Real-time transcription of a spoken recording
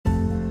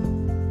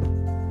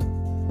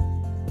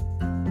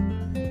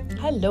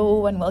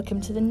Hello and welcome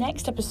to the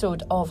next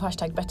episode of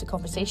 #Better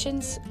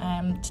Conversations.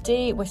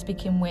 Today we're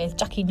speaking with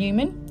Jacqui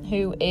Newman,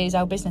 who is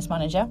our business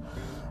manager.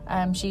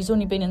 She's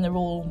only been in the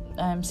role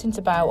since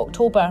about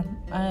October,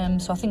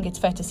 so I think it's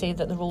fair to say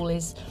that the role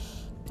is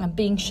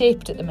being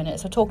shaped at the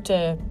minute. So I talked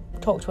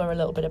to her a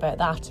little bit about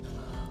that,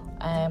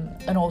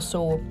 and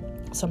also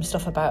some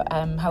stuff about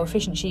how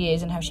efficient she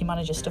is and how she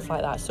manages stuff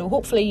like that. So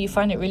hopefully you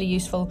find it really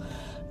useful.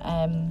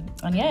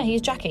 And yeah,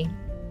 here's Jacqui.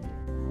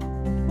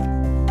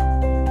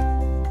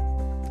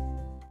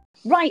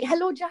 Right,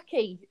 hello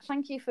Jacqui.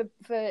 Thank you for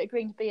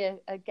agreeing to be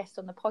a guest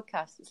on the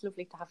podcast. It's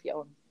lovely to have you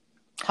on.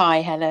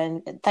 Hi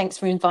Helen, thanks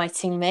for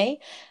inviting me,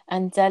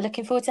 and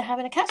looking forward to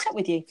having a catch up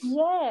with you.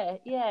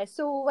 Yeah.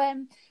 So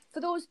for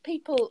those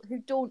people who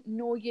don't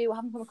know you,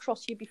 haven't come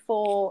across you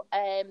before, do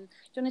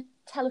you want to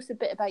tell us a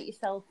bit about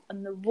yourself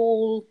and the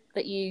role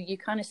that you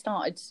kind of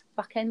started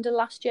back end of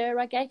last year,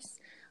 I guess,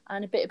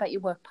 and a bit about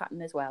your work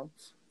pattern as well?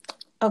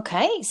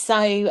 Okay,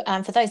 so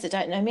for those that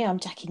don't know me, I'm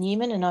Jacqui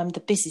Newman and I'm the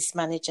business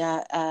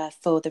manager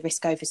for the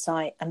risk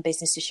oversight and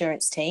business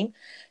assurance team.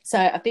 So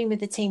I've been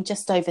with the team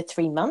just over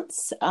 3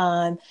 months.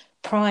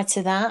 Prior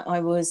to that,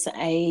 I was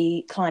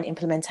a client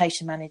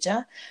implementation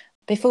manager.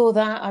 Before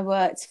that, I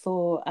worked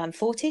for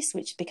Fortis,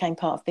 which became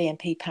part of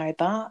BNP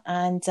Paribas,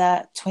 and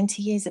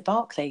 20 years at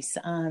Barclays,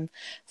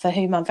 for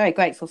whom I'm very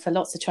grateful for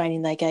lots of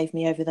training they gave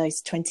me over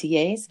those 20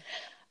 years.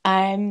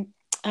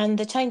 And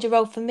the change of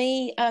role for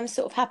me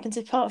sort of happened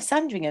as part of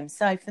Sandringham.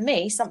 So for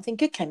me, something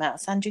good came out of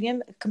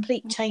Sandringham, a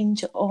complete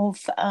change of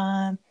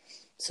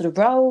sort of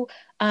role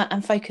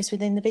and focus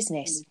within the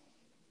business.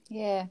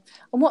 Yeah.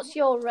 And what's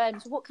your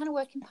so what kind of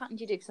working pattern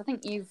do you do? Because I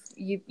think you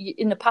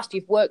in the past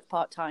you've worked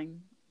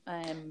part-time.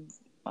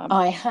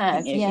 I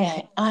have,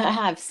 yeah, I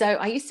have. So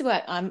I used to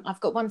work, I've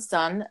got one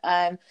son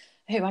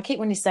who I keep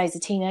wanting to say is a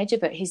teenager,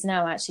 but he's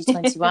now actually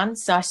 21.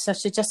 so I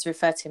should just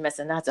refer to him as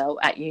an adult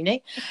at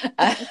uni. So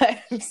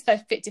it's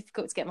a bit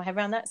difficult to get my head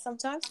around that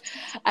sometimes.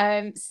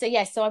 So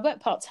I worked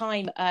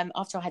part-time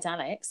after I had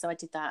Alex. So I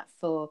did that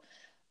for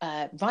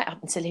right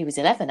up until he was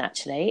 11,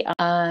 actually.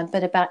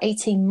 But about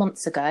 18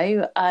 months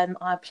ago, I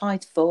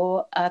applied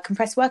for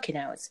compressed working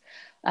hours.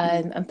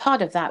 And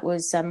part of that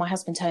was my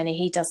husband, Tony,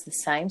 he does the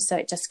same. So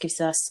it just gives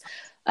us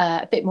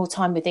a bit more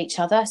time with each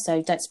other.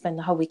 So don't spend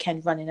the whole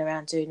weekend running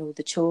around doing all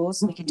the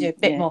chores. We can do a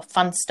bit more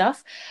fun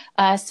stuff.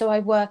 So I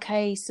work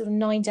a sort of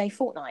 9-day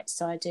fortnight.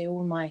 So I do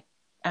all my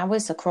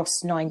hours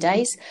across 9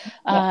 days,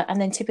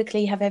 and then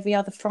typically have every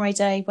other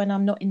Friday when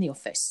I'm not in the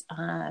office.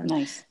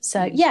 Nice.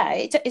 So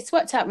it's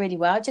worked out really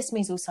well. It just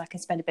means also I can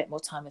spend a bit more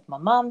time with my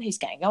mum, who's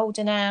getting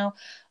older now.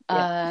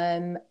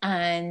 It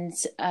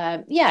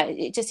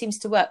just seems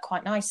to work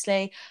quite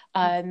nicely.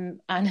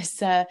 And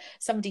as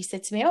somebody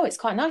said to me, it's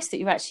quite nice that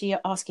you're actually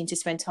asking to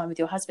spend time with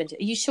your husband.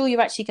 Are you sure you're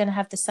actually going to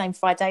have the same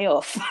Friday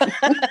off?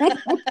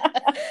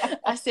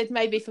 I said,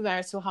 maybe for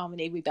marital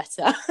harmony we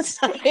better.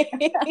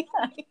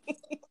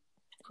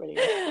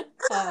 Brilliant.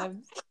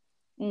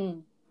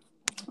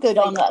 Good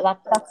on that.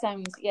 That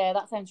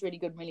sounds really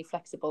good and really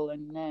flexible,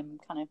 and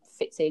kind of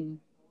fits in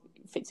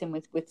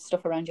with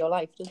stuff around your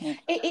life, doesn't it?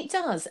 It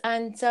does.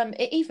 And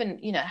it even,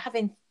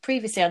 having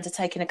previously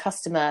undertaken a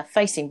customer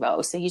facing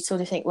role, so you sort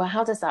of think, well,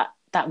 how does that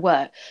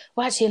work?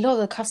 Well, actually, a lot of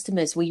the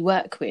customers we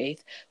work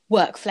with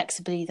work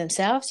flexibly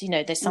themselves.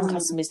 There's some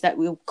customers that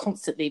will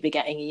constantly be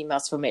getting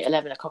emails from me at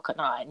 11 o'clock at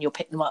night, and you'll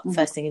pick them up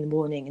first thing in the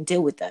morning and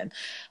deal with them.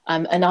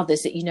 And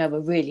others that are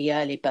really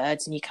early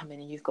birds, and you come in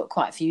and you've got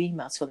quite a few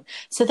emails for them.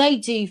 So they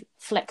do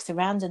flex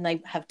around, and they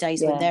have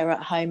days when they're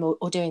at home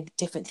or doing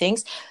different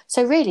things.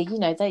 So really,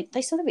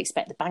 they sort of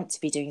expect the bank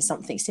to be doing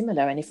something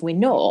similar. And if we're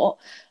not,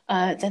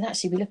 then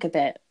actually we look a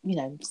bit,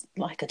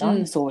 like a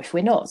dinosaur if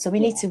we're not. So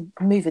we need to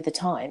move with the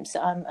times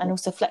and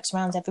also flex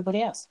around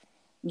everybody else.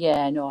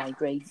 Yeah, no, I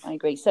agree.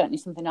 Certainly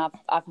something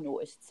I've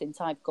noticed since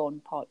I've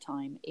gone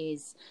part-time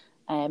is,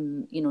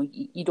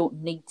 you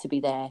don't need to be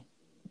there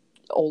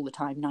all the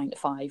time, 9 to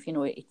 5.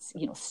 It's,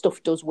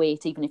 stuff does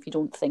wait, even if you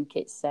don't think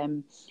it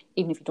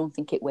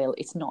will.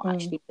 It's not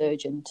actually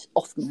urgent.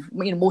 Often,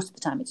 most of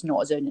the time, it's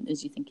not as urgent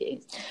as you think it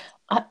is.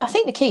 I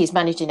think the key is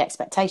managing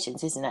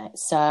expectations, isn't it?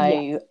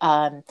 So,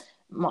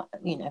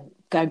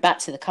 going back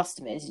to the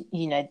customers,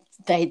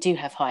 they do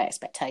have high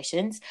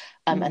expectations,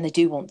 and they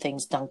do want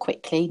things done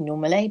quickly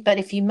normally. But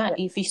if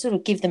you sort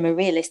of give them a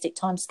realistic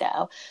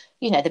timescale,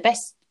 the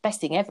best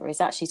thing ever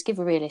is actually to give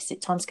a realistic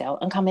timescale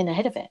and come in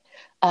ahead of it,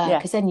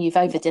 because then you've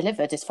over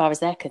delivered as far as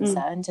they're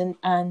concerned,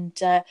 and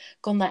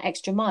gone that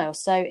extra mile.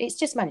 So it's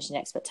just managing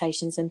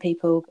expectations, and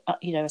people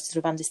sort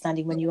of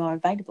understanding when you are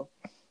available.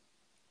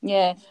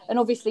 Yeah, and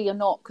obviously you're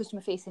not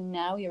customer facing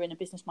now. You're in a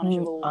business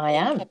manager role. I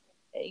am.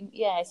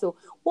 Yeah. So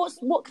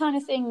what kind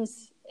of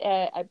things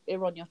are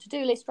on your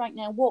to-do list right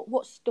now?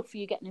 What stuff are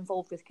you getting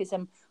involved with? Because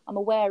I'm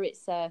aware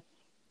it's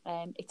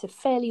it's a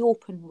fairly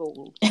open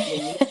role,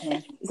 really, isn't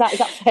it? Is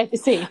that fair to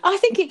say? I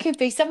think it could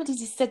be. Somebody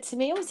just said to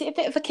me, "Oh, is it a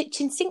bit of a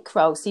kitchen sink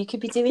role? So you could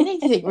be doing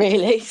anything,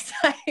 really." So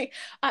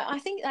I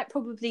think that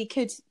probably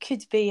could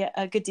be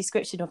a good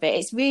description of it.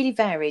 It's really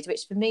varied,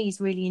 which for me is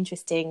really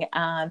interesting,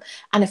 and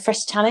a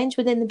fresh challenge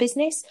within the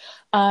business.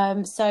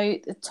 So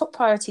the top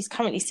priorities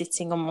currently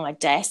sitting on my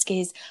desk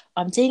is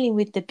I'm dealing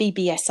with the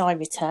BBSI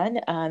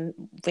return,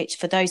 which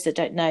for those that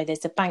don't know,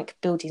 there's a Bank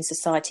Building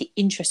Society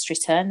interest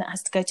return that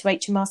has to go to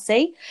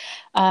HMRC.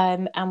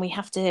 And we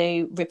have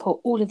to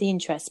report all of the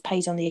interest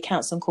paid on the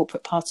accounts on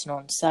corporate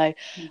Parthenon. So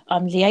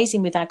I'm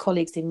liaising with our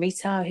colleagues in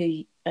retail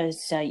who,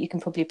 as you can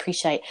probably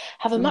appreciate,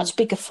 have a much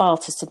bigger file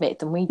to submit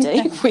than we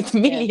do with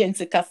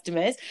millions of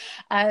customers.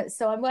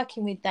 So I'm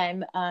working with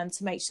them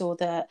to make sure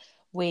that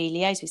we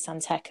liaise with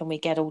Suntech and we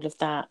get all of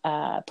that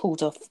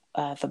pulled off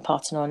from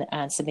Parthenon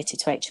and submitted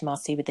to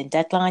HMRC within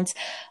deadlines.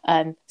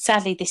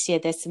 Sadly, this year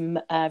there's some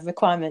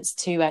requirements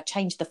to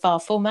change the file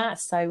format,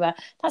 so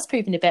that's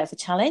proven a bit of a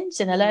challenge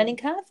and a learning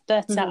curve,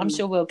 but I'm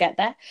sure we'll get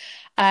there.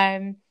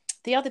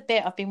 The other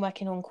bit I've been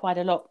working on quite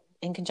a lot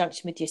in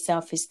conjunction with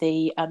yourself is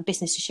the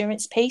business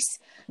assurance piece.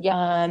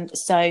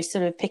 So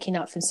sort of picking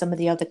up from some of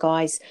the other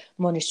guys,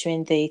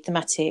 monitoring the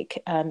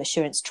thematic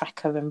assurance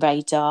tracker and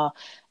radar.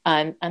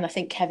 And I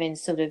think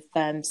Kevin's sort of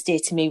steer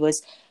to me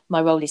was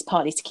my role is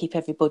partly to keep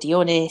everybody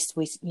honest.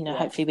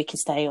 Hopefully we can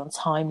stay on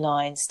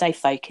timeline, stay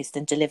focused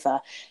and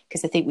deliver,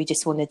 because I think we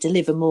just want to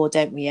deliver more,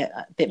 don't we, at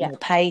a bit more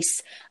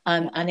pace,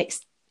 and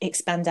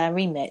expand our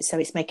remit. So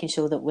it's making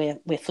sure that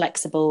we're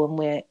flexible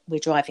and we're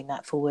driving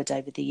that forward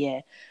over the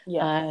year.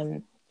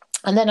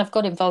 And then I've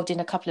got involved in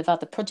a couple of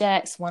other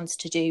projects. One's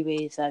to do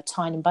with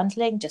tying and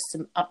bundling, just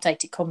some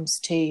updated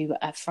comms to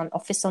front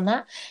office on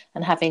that.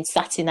 And having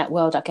sat in that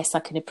world, I guess I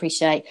can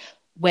appreciate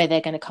where they're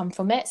going to come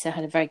from it. So I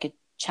had a very good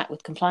chat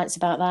with compliance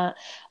about that.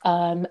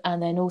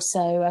 And then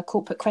also a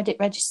corporate credit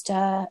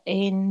register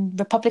in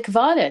Republic of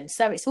Ireland.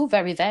 So it's all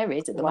very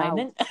varied at the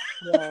moment.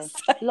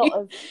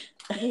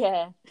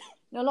 Yeah,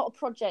 a lot of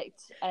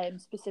project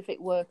specific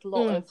work, a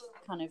lot of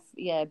kind of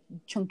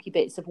chunky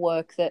bits of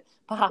work that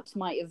perhaps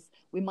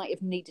we might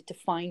have needed to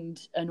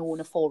find an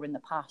owner for in the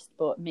past,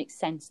 but it makes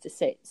sense to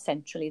sit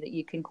centrally that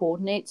you can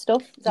coordinate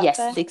stuff. Is that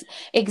fair?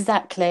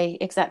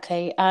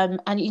 Exactly. And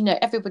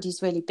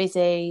everybody's really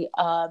busy,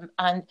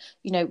 and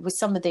with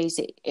some of these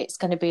it's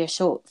going to be a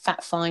short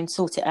fat fine,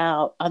 sort it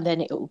out, and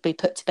then it will be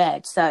put to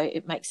bed. So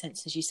it makes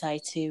sense, as you say,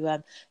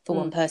 to for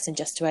one person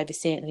just to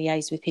oversee it and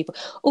liaise with people.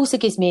 Also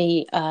gives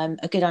me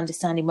a good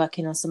understanding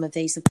working on some of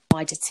these of the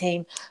wider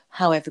team,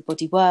 how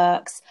everybody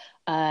works.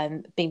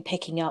 Been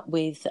picking up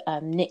with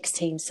Nick's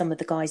team, some of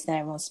the guys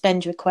there on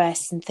spend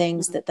requests and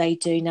things that they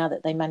do now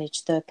that they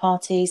manage third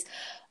parties.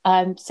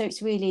 So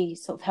it's really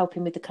sort of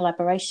helping with the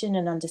collaboration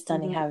and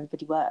understanding how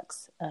everybody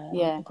works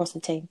across the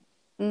team.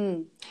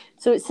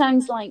 So it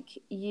sounds like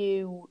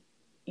you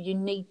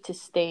need to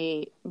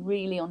stay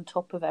really on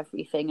top of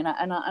everything, and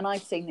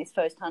I've seen this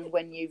firsthand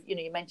when you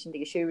mentioned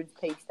the assurance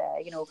piece there.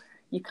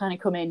 You kind of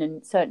come in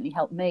and certainly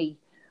help me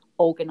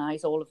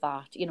organise all of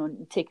that,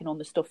 and taking on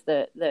the stuff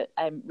that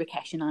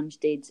Rakesh and Ange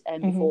did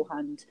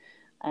beforehand,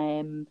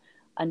 and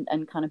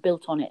kind of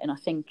built on it. And I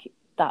think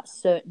that's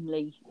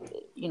certainly,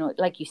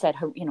 like you said,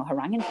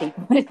 haranguing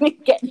people,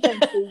 getting them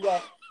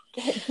to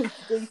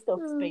do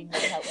stuff's been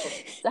really helpful.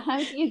 So how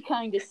do you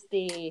kind of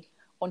stay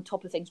on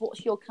top of things?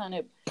 What's your kind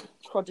of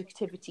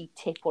productivity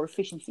tip or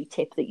efficiency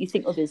tip that you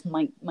think others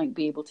might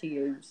be able to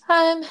use?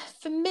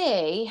 For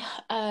me,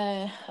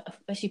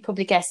 as you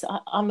probably guess,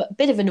 I'm a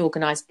bit of an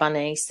organised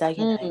bunny. So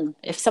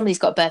if somebody's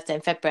got a birthday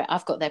in February,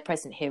 I've got their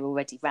present here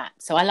already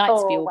wrapped. So I like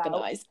to be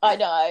organised. Wow. I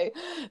know,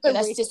 but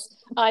that's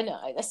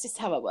just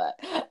how I work.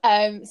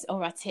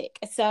 Or I tick.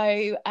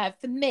 So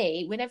for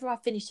me, whenever I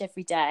finish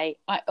every day,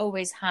 I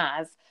always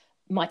have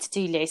my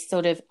to-do list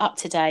sort of up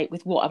to date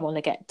with what I want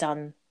to get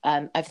done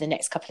over the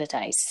next couple of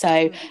days.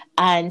 So,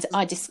 and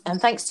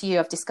thanks to you,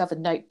 I've discovered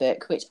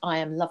Notebook, which I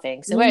am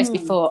loving. So whereas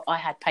before I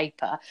had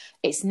paper,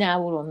 it's now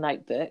all on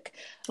Notebook.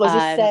 Was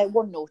this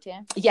OneNote,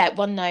 yeah? Yeah,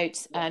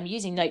 OneNote,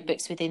 using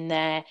notebooks within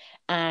there.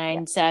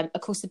 And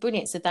of course, the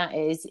brilliance of that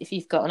is if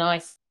you've got an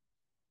iPhone,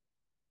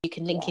 you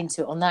can link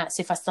into it on that.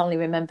 So if I suddenly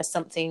remember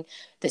something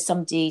that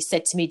somebody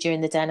said to me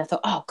during the day and I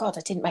thought, oh God,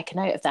 I didn't make a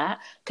note of that,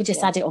 I could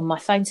just add it on my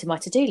phone to my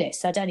to-do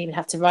list. So I don't even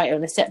have to write it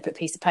on a separate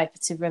piece of paper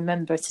to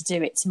remember to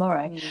do it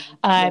tomorrow.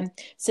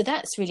 So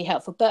that's really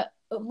helpful. But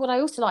what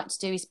I also like to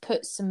do is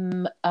put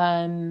some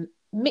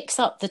mix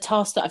up the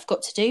tasks that I've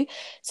got to do.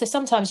 So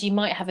sometimes you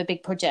might have a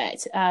big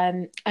project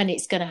and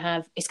it's going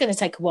to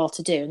take a while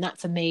to do, and that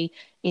for me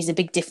is a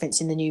big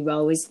difference in the new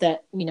role, is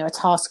that a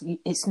task,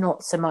 it's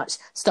not so much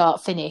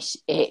start finish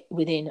it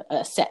within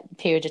a set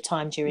period of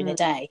time during the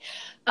day.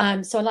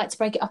 So I like to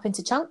break it up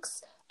into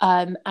chunks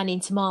and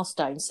into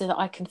milestones, so that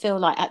I can feel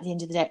like at the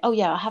end of the day, oh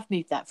yeah, I have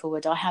moved that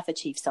forward, I have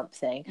achieved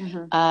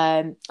something,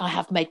 I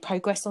have made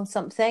progress on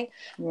something.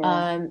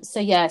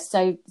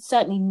 So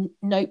certainly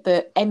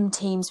Notebook,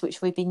 Teams,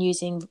 which we've been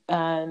using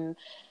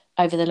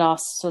over the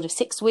last sort of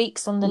 6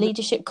 weeks on the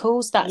leadership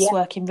calls. That's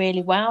working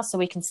really well. So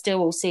we can still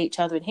all see each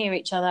other and hear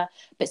each other.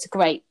 But it's a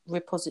great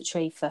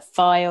repository for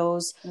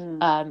files.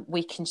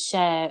 We can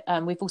share.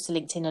 We've also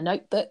linked in a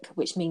notebook,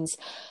 which means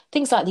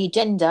things like the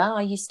agenda.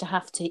 I used to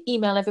have to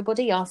email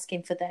everybody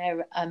asking for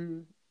their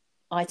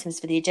items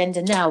for the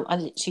agenda. Now I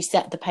literally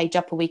set the page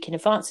up a week in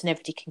advance and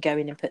everybody can go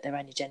in and put their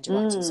own agenda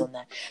items on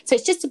there. So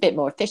it's just a bit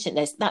more efficient.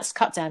 That's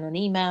cut down on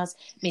emails.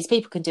 It means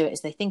people can do it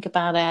as they think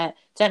about it.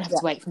 Don't have to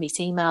wait for me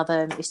to email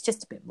them. It's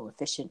just a bit more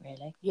efficient,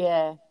 really.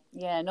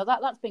 No,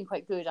 that's been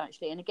quite good,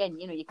 actually. And again,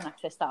 you can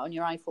access that on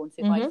your iPhone. So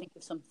if I think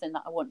of something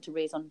that I want to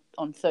raise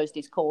on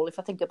Thursday's call, if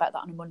I think about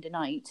that on a Monday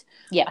night,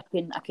 I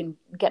can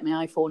get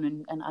my iPhone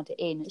and add it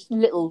in. It's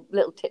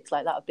little tips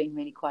like that have been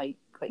really quite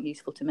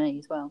useful to me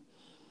as well.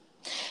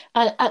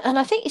 And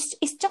I think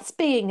it's just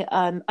being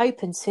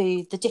open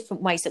to the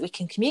different ways that we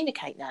can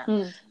communicate now.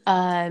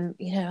 I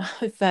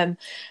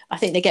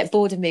think they get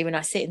bored of me when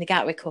I sit in the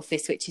Gatwick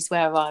office, which is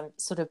where I'm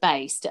sort of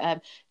based,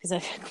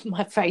 because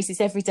my phrase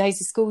is every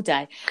day's a school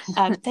day.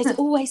 There's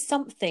always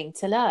something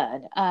to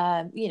learn,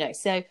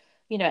 so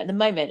at the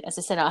moment, as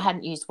I said, I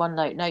hadn't used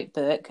OneNote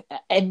notebook.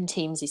 M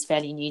Teams is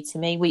fairly new to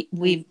me.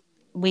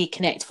 We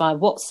connect via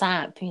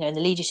WhatsApp, in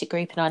the leadership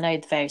group, and I know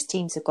the various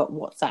teams have got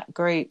WhatsApp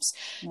groups.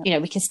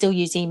 We can still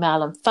use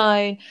email on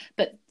phone,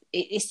 but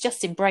it's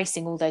just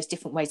embracing all those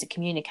different ways of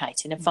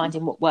communicating and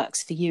finding what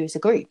works for you as a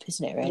group,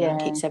 isn't it, really? And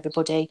keeps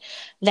everybody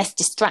less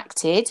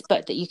distracted,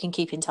 but that you can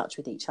keep in touch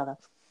with each other.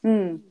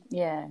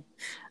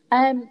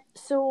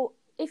 So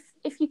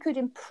if you could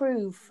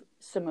improve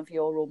some of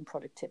your own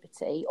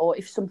productivity, or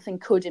if something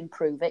could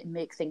improve it and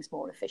make things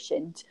more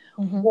efficient,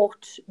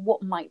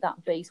 what might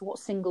that be? So what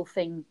single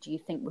thing do you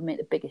think would make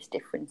the biggest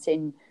difference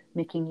in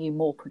making you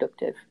more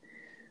productive?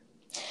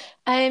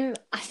 I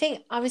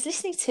think I was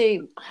listening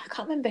to, I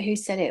can't remember who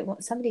said it,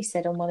 what somebody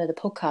said on one of the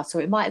podcasts,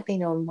 or it might have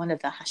been on one of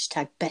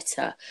the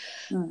 #better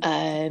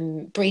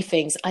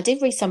briefings. I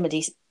did read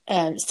somebody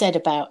said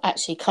about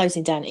actually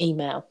closing down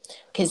email,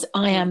 because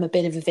I am a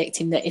bit of a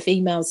victim that if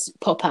emails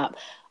pop up,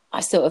 I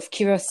sort of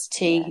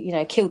curiosity,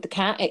 killed the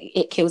cat.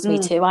 It kills me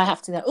too. I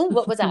have to know,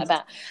 what was that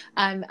about?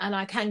 And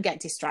I can get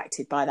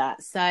distracted by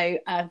that. So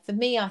for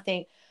me, I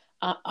think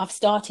I've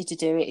started to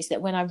do it is that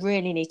when I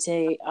really need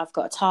to, I've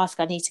got a task,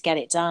 I need to get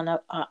it done.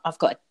 I've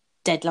got a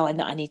deadline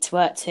that I need to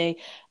work to.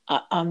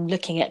 I'm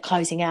looking at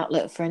closing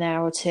Outlook for an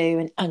hour or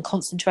two and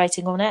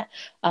concentrating on it.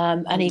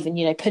 And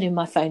even, putting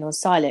my phone on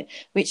silent,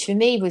 which for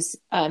me was,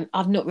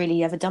 I've not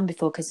really ever done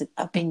before because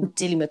I've been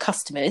dealing with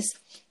customers.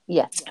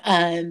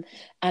 And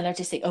I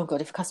just think, oh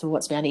God, if a customer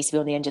wants me, I need to be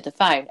on the end of the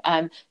phone.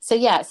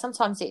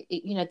 Sometimes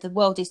the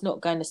world is not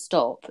going to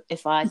stop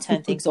if I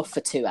turn things off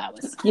for 2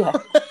 hours.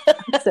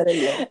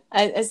 Absolutely.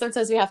 And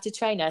sometimes we have to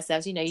train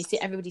ourselves. You see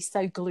everybody's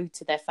so glued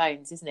to their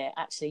phones, isn't it?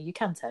 Actually, you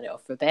can turn it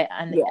off for a bit,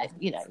 and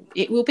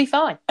it will be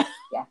fine.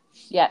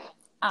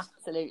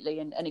 Absolutely.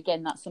 And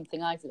again, that's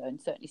something I've learned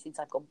certainly since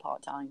I've gone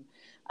part time.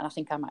 And I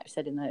think I might have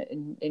said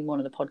in one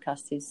of the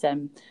podcasts is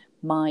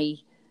my.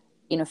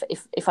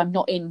 If I'm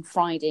not in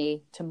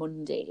Friday to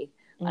Monday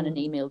and an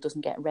email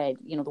doesn't get read,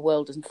 the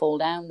world doesn't fall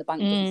down, the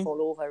bank doesn't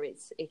fall over.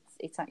 It's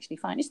actually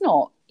fine. It's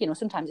not,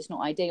 sometimes it's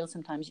not ideal.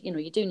 Sometimes,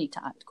 you do need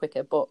to act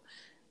quicker, but,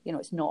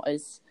 it's not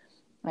as,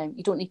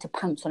 you don't need to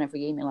pounce on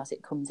every email as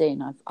it comes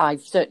in.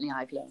 I've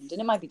learned, and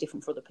it might be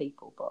different for other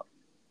people, but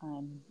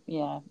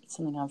it's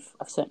something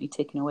I've certainly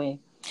taken away.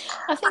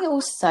 I think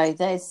also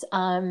there's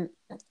a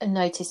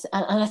notice,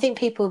 and I think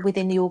people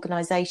within the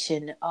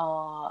organisation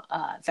are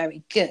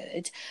very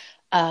good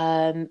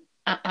at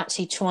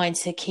actually trying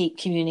to keep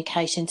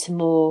communication to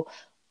more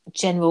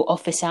general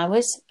office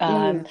hours.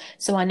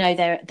 So I know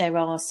there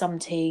are some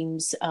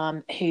teams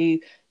who,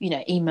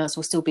 emails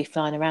will still be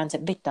flying around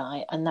at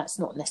midnight, and that's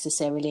not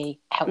necessarily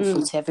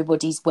helpful to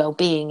everybody's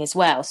well-being as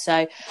well.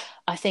 So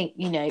I think,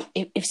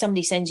 if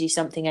somebody sends you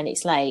something and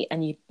it's late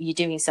and you're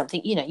doing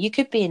something, you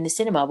could be in the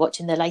cinema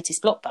watching the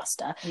latest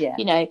blockbuster.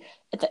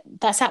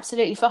 That's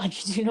absolutely fine.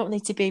 You do not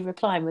need to be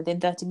replying within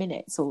 30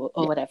 minutes or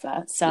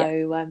whatever.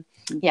 So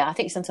I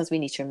think sometimes we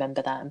need to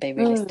remember that and be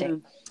realistic.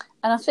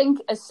 And I think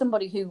as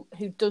somebody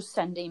who does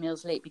send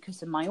emails late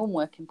because of my own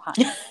working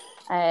pattern,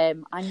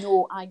 I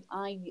know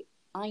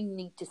I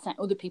need to set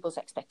other people's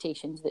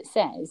expectations that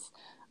says,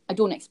 I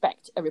don't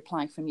expect a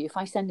reply from you. If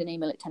I send an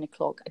email at 10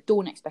 o'clock, I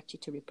don't expect you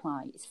to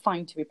reply. It's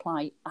fine to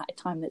reply at a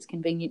time that's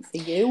convenient for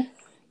you.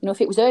 If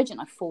it was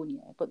urgent, I'd phone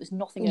you, but there's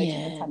nothing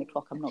urgent at 10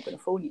 o'clock, I'm not going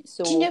to phone you.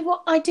 So, do you know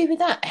what I do with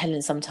that,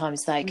 Helen,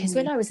 sometimes, though? Because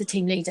when I was a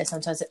team leader,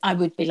 sometimes I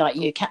would be like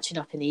you, catching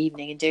up in the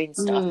evening and doing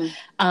stuff.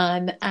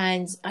 And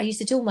I used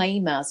to do all my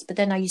emails, but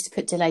then I used to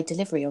put delayed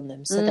delivery on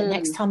them so that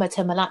next time I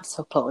turned my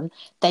laptop on,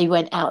 they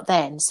went out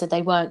then. So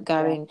they weren't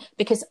going...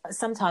 Because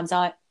sometimes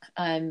I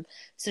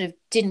sort of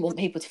didn't want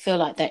people to feel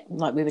like that,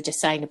 like we were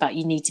just saying about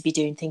you need to be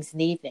doing things in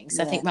the evening.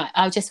 So I think, right,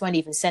 I just won't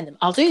even send them.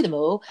 I'll do them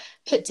all,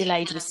 put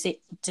delayed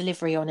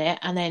delivery on it,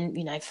 and then,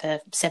 for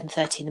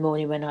 7:30 in the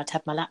morning when I'd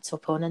have my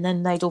laptop on, and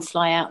then they'd all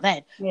fly out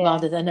then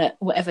rather than at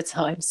whatever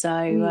time.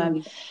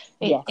 So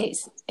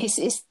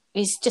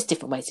it's just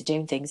different ways of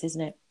doing things,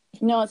 isn't it?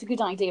 No, it's a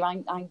good idea.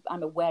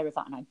 I'm aware of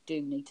that, and I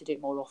do need to do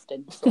it more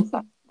often. So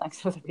thanks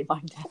for the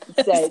reminder.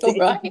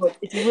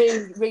 It's a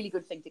really, really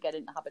good thing to get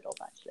in the habit of,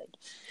 actually.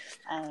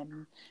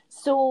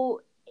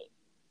 So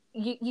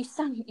you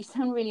sound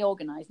really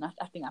organised, and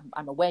I think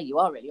I'm aware you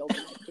are really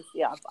organised.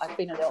 Yeah, I've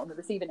been on the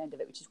receiving end of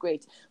it, which is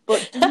great.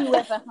 But do you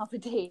ever have a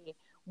day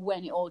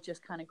when it all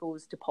just kind of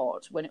goes to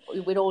pot, when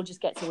it all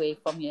just gets away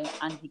from you,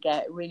 and you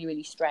get really,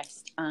 really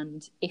stressed?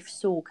 And if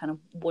so, kind of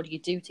what do you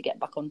do to get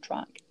back on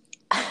track?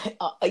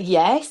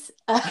 Yes,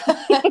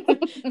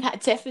 that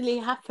definitely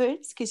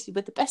happens, because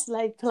with the best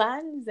laid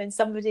plans, then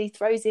somebody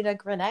throws in a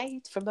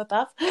grenade from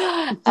above.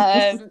 And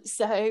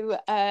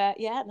I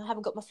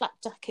haven't got my flak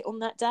jacket on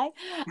that day.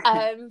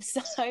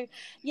 So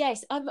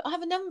yes, I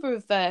have a number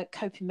of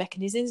coping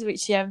mechanisms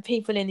which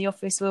people in the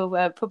office will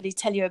probably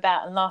tell you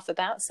about and laugh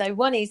about. So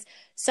one is,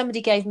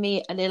 somebody gave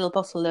me a little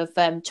bottle of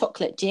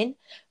chocolate gin,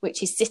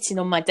 which is sitting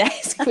on my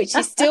desk, which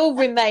still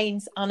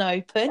remains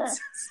unopened.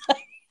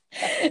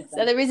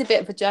 So there is a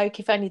bit of a joke.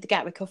 If only the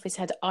Gatwick office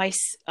had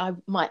ice, I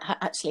might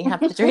actually have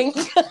the drink.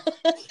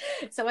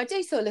 So I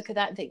do sort of look at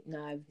that and think,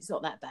 no, it's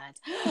not that bad.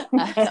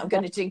 I'm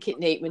going to drink it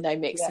neat with no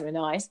mixer and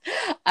ice.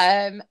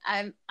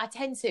 I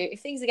tend to, if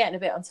things are getting a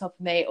bit on top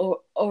of me,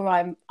 or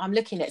I'm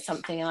looking at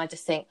something and I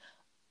just think,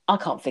 I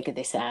can't figure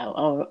this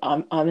out.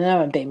 I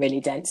know I'm being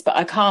really dense, but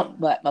I can't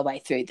work my way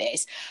through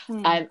this.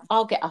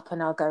 I'll get up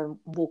and I'll go and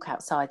walk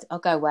outside. I'll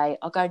go away.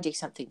 I'll go and do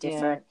something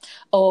different.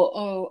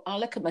 Or I'll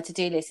look at my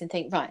to-do list and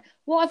think, right,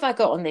 what have I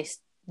got on this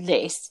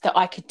list that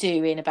I could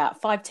do in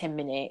about 5-10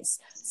 minutes?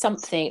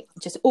 Something,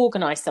 just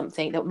organise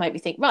something that will make me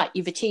think, right,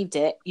 you've achieved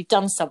it. You've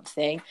done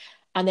something.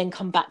 And then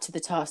come back to the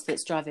task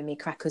that's driving me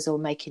crackers or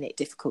making it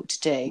difficult to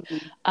do.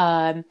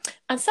 And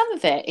some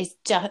of it is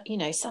just,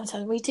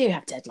 sometimes we do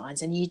have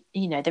deadlines,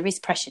 and there is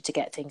pressure to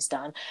get things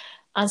done.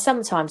 And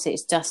sometimes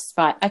it's just,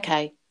 right,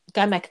 okay,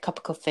 go make a cup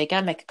of coffee,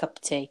 go make a cup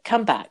of tea,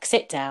 come back,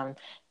 sit down,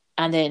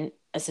 and then,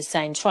 as I was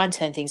saying, try and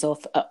turn things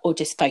off, or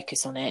just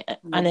focus on it.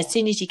 And as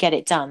soon as you get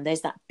it done,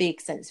 there's that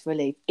big sense of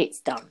relief. It's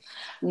done.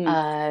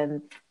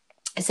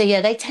 So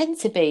they tend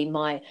to be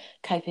my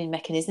coping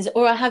mechanisms.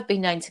 Or I have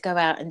been known to go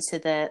out into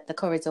the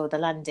corridor, the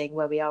landing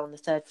where we are on the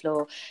 3rd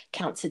floor,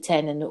 count to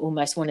 10 and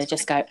almost want to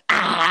just go,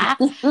 ah!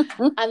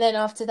 And then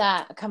after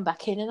that, I come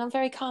back in and I'm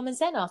very calm and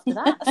zen after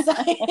that.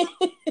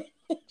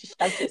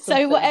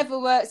 So whatever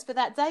works for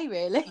that day,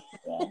 really.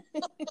 Yeah,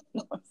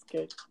 that's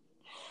good.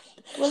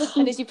 Well,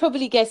 and as you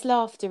probably guess,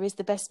 laughter is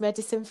the best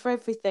medicine for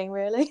everything,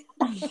 really.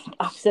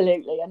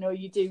 Absolutely. I know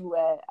you do.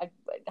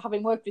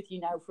 Having worked with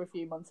you now for a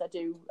few months, I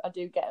do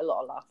get a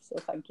lot of laughs. So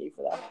thank you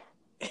for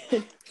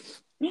that.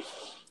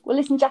 Well,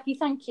 listen, Jacqui,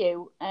 thank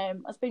you.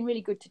 It's been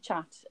really good to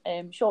chat.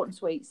 Short and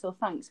sweet. So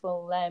thanks.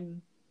 Well,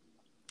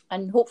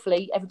 and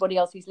hopefully everybody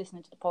else who's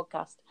listening to the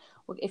podcast,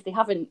 if they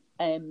haven't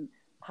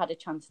had a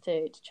chance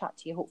to chat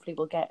to you, hopefully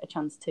we'll get a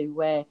chance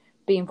to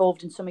be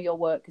involved in some of your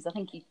work, because I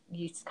think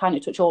you kind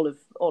of touch all of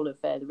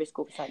the risk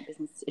oversight and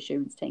business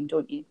assurance team,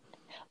 don't you?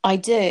 I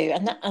do,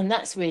 and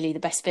that's really the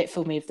best bit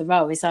for me of the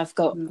role, is I've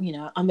got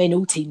I'm in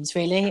all teams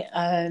really,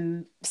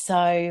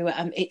 so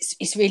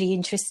it's really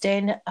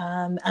interesting,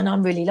 and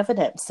I'm really loving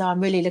it. So I'm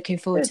really looking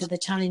forward to the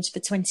challenge for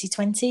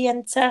 2020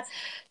 and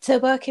to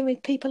working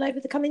with people over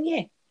the coming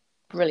year.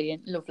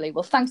 Brilliant, lovely.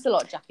 Well, thanks a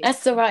lot, Jacqui.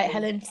 That's all right,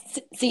 Helen.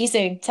 See you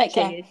soon. Take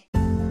care.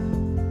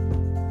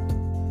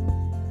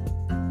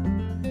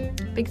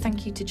 Big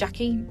thank you to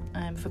Jacqui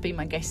for being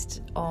my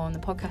guest on the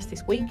podcast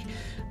this week.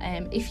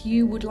 If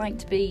you would like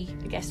to be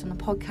a guest on the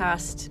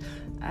podcast,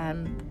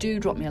 do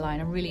drop me a line.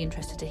 I'm really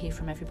interested to hear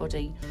from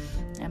everybody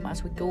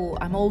as we go.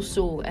 I'm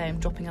also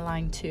dropping a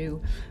line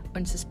to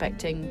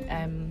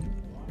unsuspecting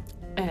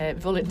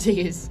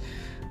volunteers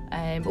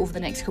over the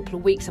next couple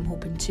of weeks. I'm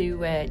hoping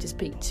to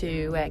speak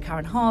to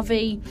Karen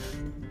Harvey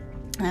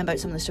about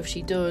some of the stuff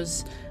she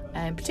does.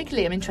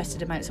 Particularly, I'm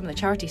interested about some of the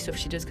charity stuff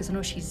she does, because I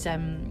know she's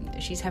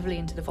heavily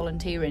into the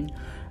volunteering.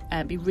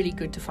 It'd be really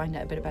good to find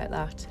out a bit about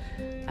that.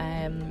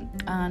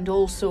 And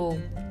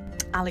also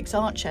Alex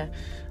Archer,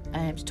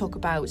 to talk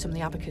about some of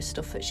the abacus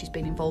stuff that she's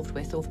been involved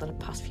with over the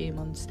past few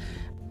months.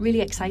 Really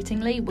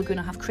excitingly, we're going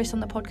to have Chris on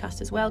the podcast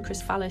as well, Chris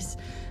Fallis,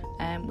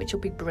 which will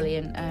be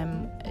brilliant.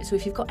 So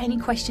if you've got any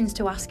questions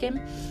to ask him,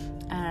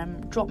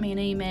 drop me an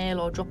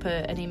email, or drop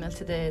an email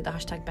to the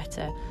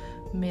 #better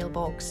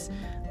mailbox,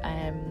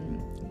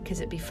 because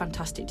it'd be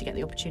fantastic to get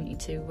the opportunity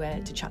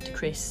to chat to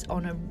Chris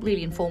on a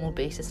really informal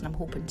basis, and I'm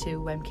hoping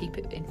to keep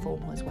it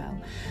informal as well.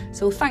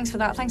 So thanks for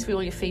that. Thanks for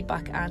all your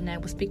feedback, and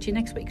we'll speak to you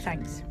next week.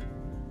 Thanks.